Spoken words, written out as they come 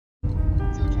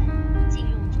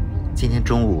今天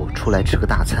中午出来吃个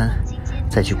大餐，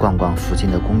再去逛逛附近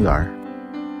的公园。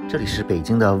这里是北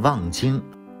京的望京，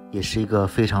也是一个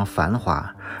非常繁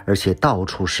华而且到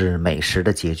处是美食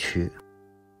的街区。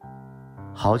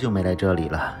好久没来这里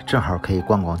了，正好可以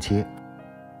逛逛街。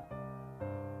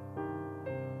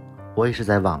我也是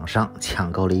在网上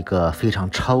抢购了一个非常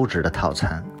超值的套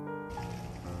餐。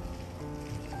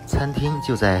餐厅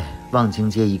就在望京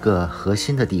街一个核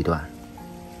心的地段，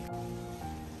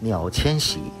鸟迁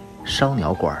徙烧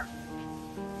鸟馆。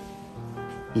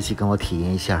一起跟我体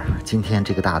验一下今天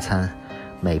这个大餐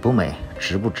美不美，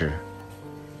值不值。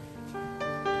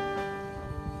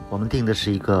我们订的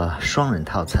是一个双人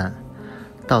套餐，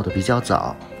到的比较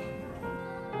早。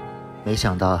没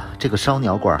想到这个烧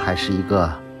鸟馆还是一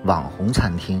个网红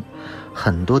餐厅，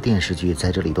很多电视剧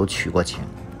在这里都取过景。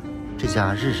这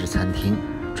家日式餐厅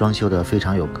装修得非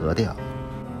常有格调，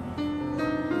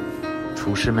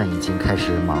厨师们已经开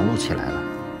始忙碌起来了。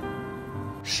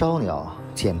烧鸟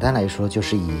简单来说就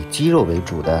是以鸡肉为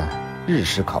主的日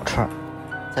式烤串，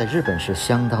在日本是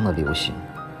相当的流行。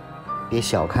别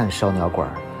小看烧鸟馆，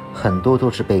很多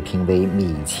都是被评为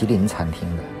米其林餐厅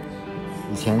的。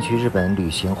以前去日本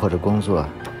旅行或者工作，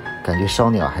感觉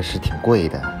烧鸟还是挺贵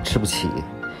的，吃不起，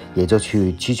也就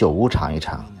去居酒屋尝一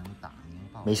尝。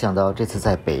没想到这次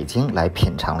在北京来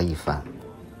品尝了一番。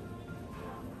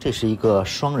这是一个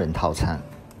双人套餐，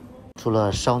除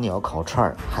了烧鸟烤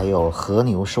串，还有和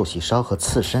牛寿喜烧和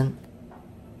刺身。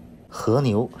和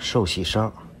牛寿喜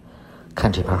烧，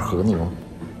看这盘和牛，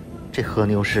这和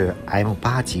牛是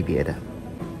M8 级别的，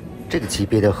这个级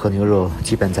别的和牛肉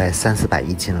基本在300-400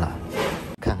一斤了。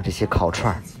看看这些烤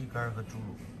串，鸡肝和猪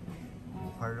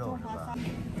5块肉是吧？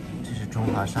这是中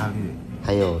华沙律，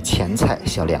还有前菜、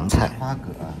小凉菜、花蛤。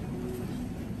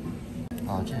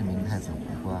哦，这是明太子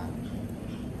胡瓜。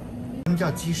什么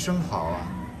叫鸡生蚝啊？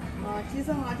鸡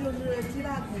生蚝就是鸡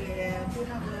大腿跟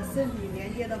那个身体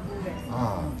连接的部位。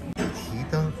提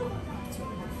灯。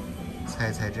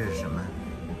猜猜这是什么？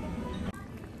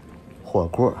火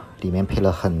锅里面配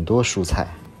了很多蔬菜。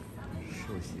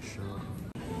寿喜烧。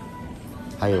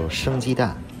还有生鸡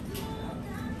蛋。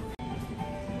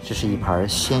这是一盘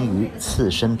鲜鱼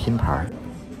刺身拼盘。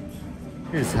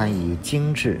日餐以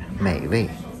精致、美味、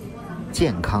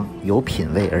健康、有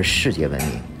品味而世界闻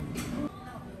名。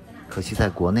可惜在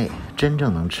国内真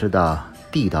正能吃到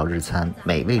地道日餐、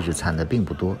美味日餐的并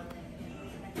不多。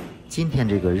今天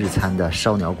这个日餐的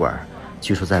烧鸟馆，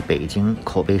据说在北京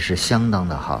口碑是相当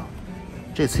的好。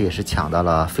这次也是抢到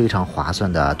了非常划算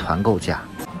的团购价，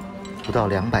不到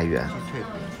200元。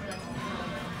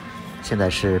现在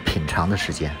是品尝的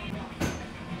时间。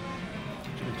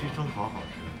这个鸡生蚝好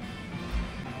吃。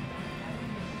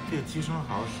这个鸡生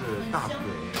蚝是大腿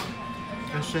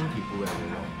跟身体部位的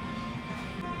肉。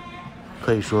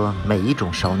可以说每一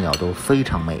种烧鸟都非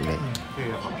常美味。这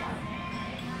个好吃。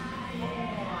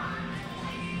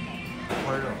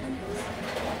花肉。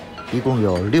一共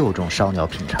有6种烧鸟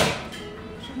品尝。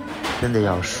真的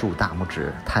要竖大拇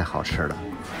指，太好吃了。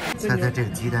猜猜这个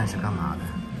鸡蛋是干嘛的？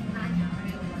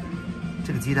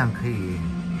这个鸡蛋可以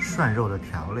涮肉的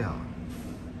调料，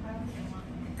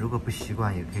如果不习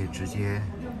惯也可以直接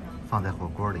放在火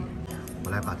锅里。我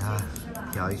来把它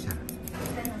调一下。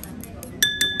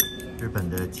日本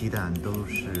的鸡蛋都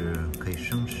是可以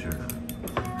生吃的。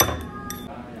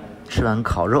吃完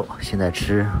烤肉，现在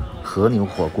吃和牛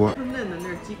火锅。嫩的那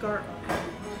是鸡肝儿，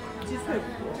鸡脆骨。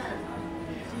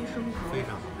非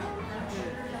常好。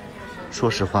说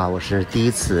实话，我是第一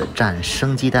次蘸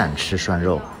生鸡蛋吃涮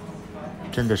肉，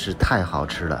真的是太好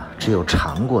吃了，只有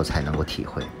尝过才能够体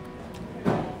会。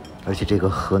而且这个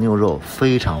和牛肉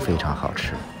非常非常好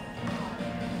吃。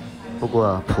不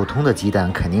过普通的鸡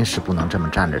蛋肯定是不能这么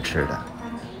蘸着吃的，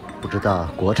不知道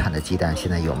国产的鸡蛋现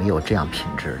在有没有这样品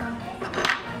质的。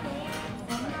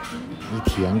你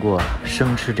体验过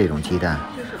生吃这种鸡蛋，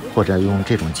或者用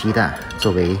这种鸡蛋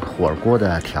作为火锅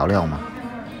的调料吗？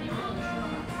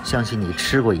相信你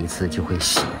吃过一次就会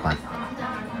喜欢，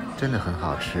真的很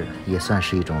好吃，也算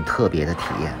是一种特别的体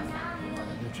验。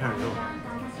这点肉，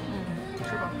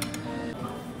是吧？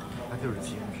它就是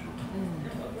鸡肉。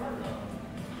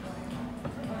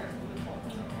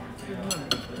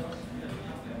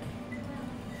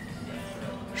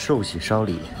寿喜烧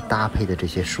里搭配的这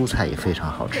些蔬菜也非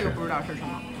常好吃。这个不知道是什么。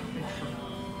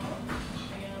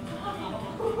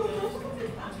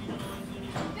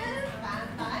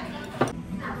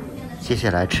接下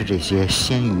来吃这些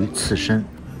鲜鱼刺身，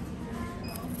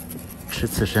吃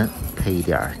刺身配一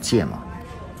点芥末。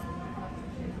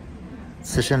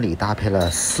刺身里搭配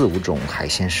了4-5种海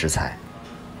鲜食材。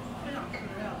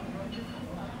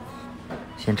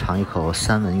先尝一口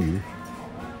三文鱼，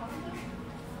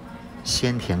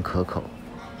鲜甜可口，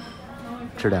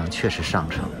质量确实上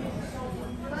乘。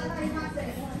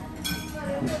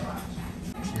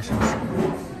直接上手，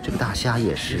这个大虾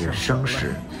也是生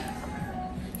食，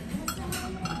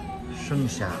生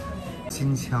虾，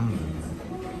金枪鱼，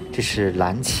这是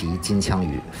蓝鳍金枪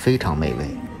鱼，非常美味。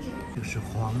这是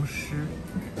黄狮。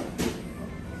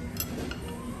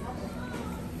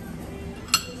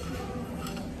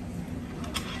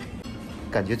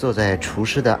感觉坐在厨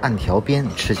师的案条边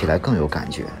吃起来更有感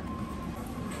觉。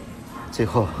最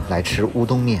后来吃乌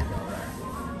冬面，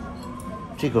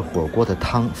这个火锅的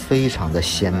汤非常的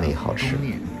鲜美好吃。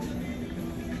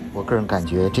我个人感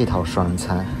觉这套双人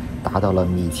餐达到了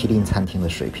米其林餐厅的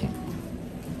水平，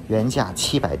原价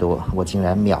700多，我竟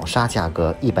然秒杀价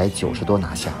格190多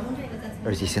拿下，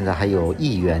而且现在还有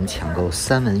1元抢购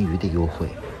3文鱼的优惠。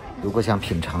如果想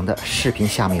品尝的，视频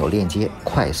下面有链接，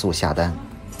快速下单。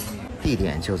地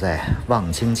点就在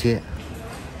望京街。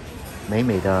美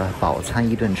美的饱餐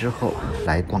一顿之后，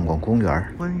来逛逛公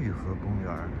园，温榆河公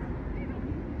园。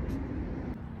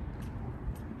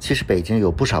其实北京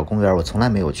有不少公园我从来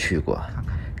没有去过，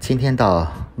今天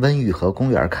到温榆河公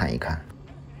园看一看。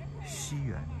西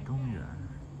园、东园。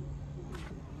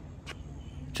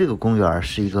这个公园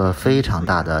是一个非常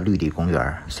大的绿地公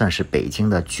园，算是北京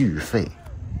的巨肺。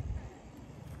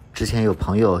之前有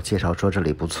朋友介绍说这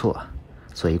里不错，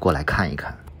所以过来看一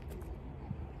看。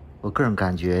我个人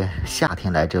感觉夏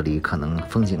天来这里可能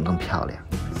风景更漂亮。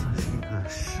算是一个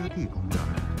湿地公园，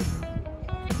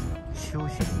休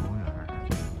闲公园，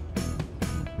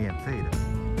免费的。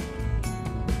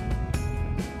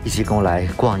一起跟我来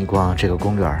逛一逛这个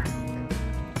公园。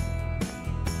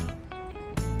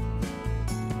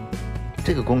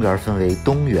这个公园分为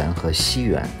东园和西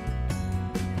园。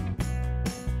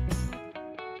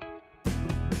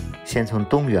先从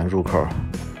东园入口，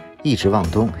一直往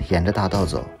东，沿着大道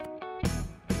走。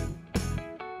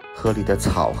河里的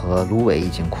草和芦苇已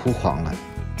经枯黄了。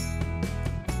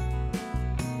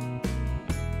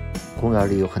公园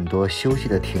里有很多休息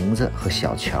的亭子和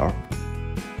小桥。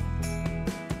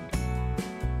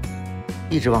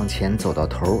一直往前走到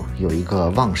头，有一个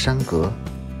望山阁。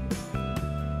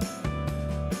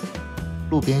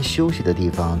路边休息的地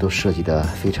方都设计得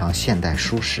非常现代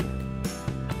舒适。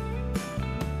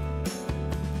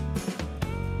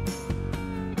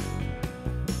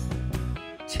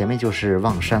前面就是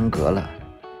望山阁了。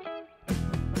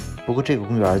不过这个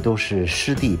公园都是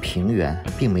湿地平原，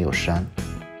并没有山。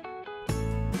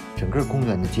整个公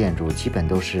园的建筑基本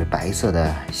都是白色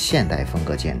的现代风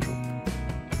格建筑。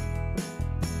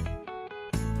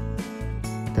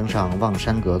登上望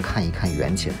山阁看一看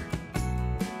远景。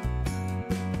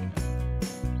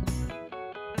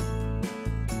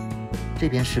这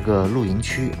边是个露营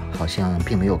区，好像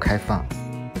并没有开放。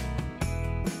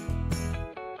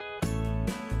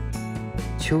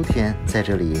秋天在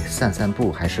这里散散步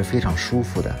还是非常舒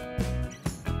服的。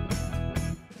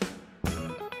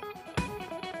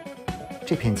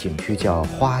这片景区叫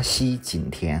花溪锦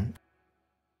田。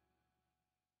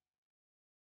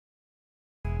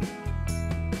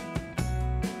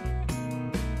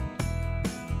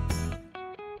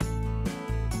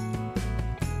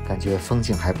感觉风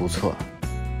景还不错。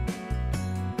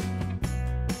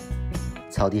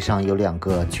草地上有2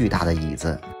个巨大的椅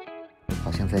子。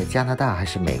好像在加拿大还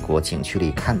是美国景区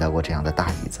里看到过这样的大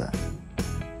椅子。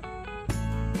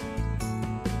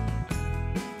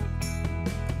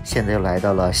现在又来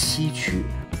到了西区，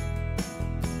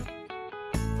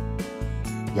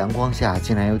阳光下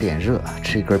竟然有点热，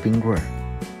吃一根冰棍儿。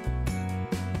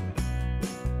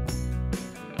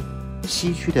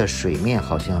西区的水面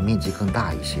好像面积更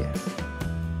大一些，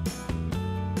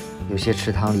有些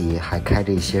池塘里还开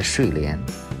着一些睡莲。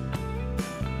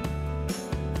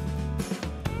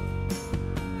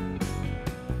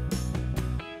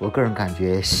我个人感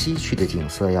觉西区的景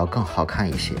色要更好看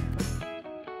一些。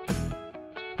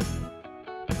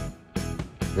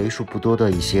为数不多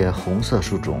的一些红色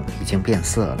树种已经变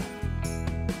色了。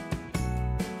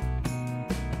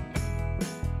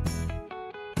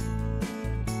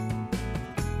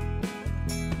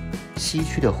西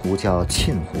区的湖叫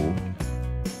沁湖。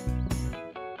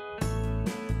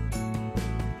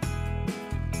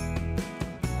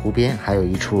湖边还有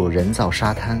一处人造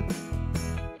沙滩。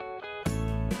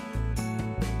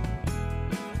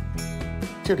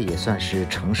这里也算是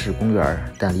城市公园，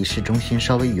但离市中心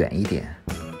稍微远一点，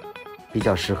比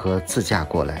较适合自驾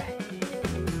过来。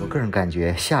我个人感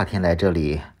觉夏天来这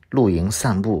里露营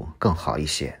散步更好一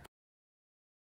些。